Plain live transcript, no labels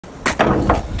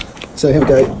So here we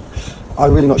go.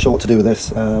 I'm really not sure what to do with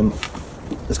this.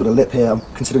 It's got a lip here. I'm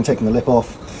considering taking the lip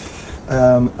off.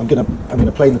 I'm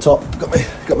gonna plane the top.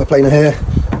 Got my planer here.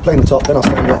 Plane the top, then I'll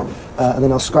sand it, and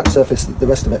then I'll scratch surface the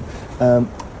rest of it. I'm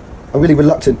really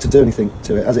reluctant to do anything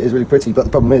to it, as it is really pretty, but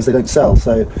the problem is they don't sell,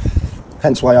 so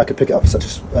hence why I could pick it up for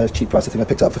such a cheap price. I think I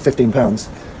picked it up for £15.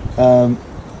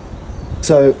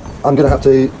 So I'm going to have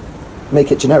to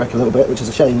make it generic a little bit, which is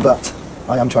a shame, but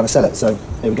I am trying to sell it, so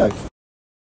here we go.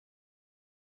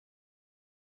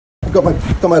 I've got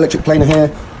my electric planer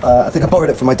here. I think I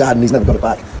borrowed it from my dad and he's never got it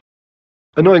back.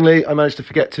 Annoyingly, I managed to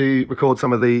forget to record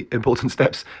some of the important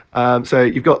steps. So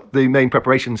you've got the main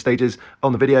preparation stages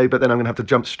on the video, but then I'm going to have to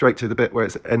jump straight to the bit where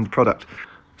it's end product.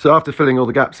 So after filling all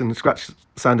the gaps and scratch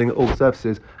sanding all the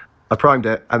surfaces, I primed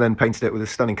it and then painted it with a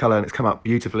stunning colour, and it's come out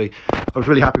beautifully. I was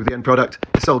really happy with the end product.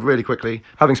 It sold really quickly,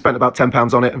 having spent about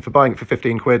 £10 on it, and for buying it for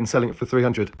 15 quid and selling it for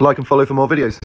 300. Like and follow for more videos.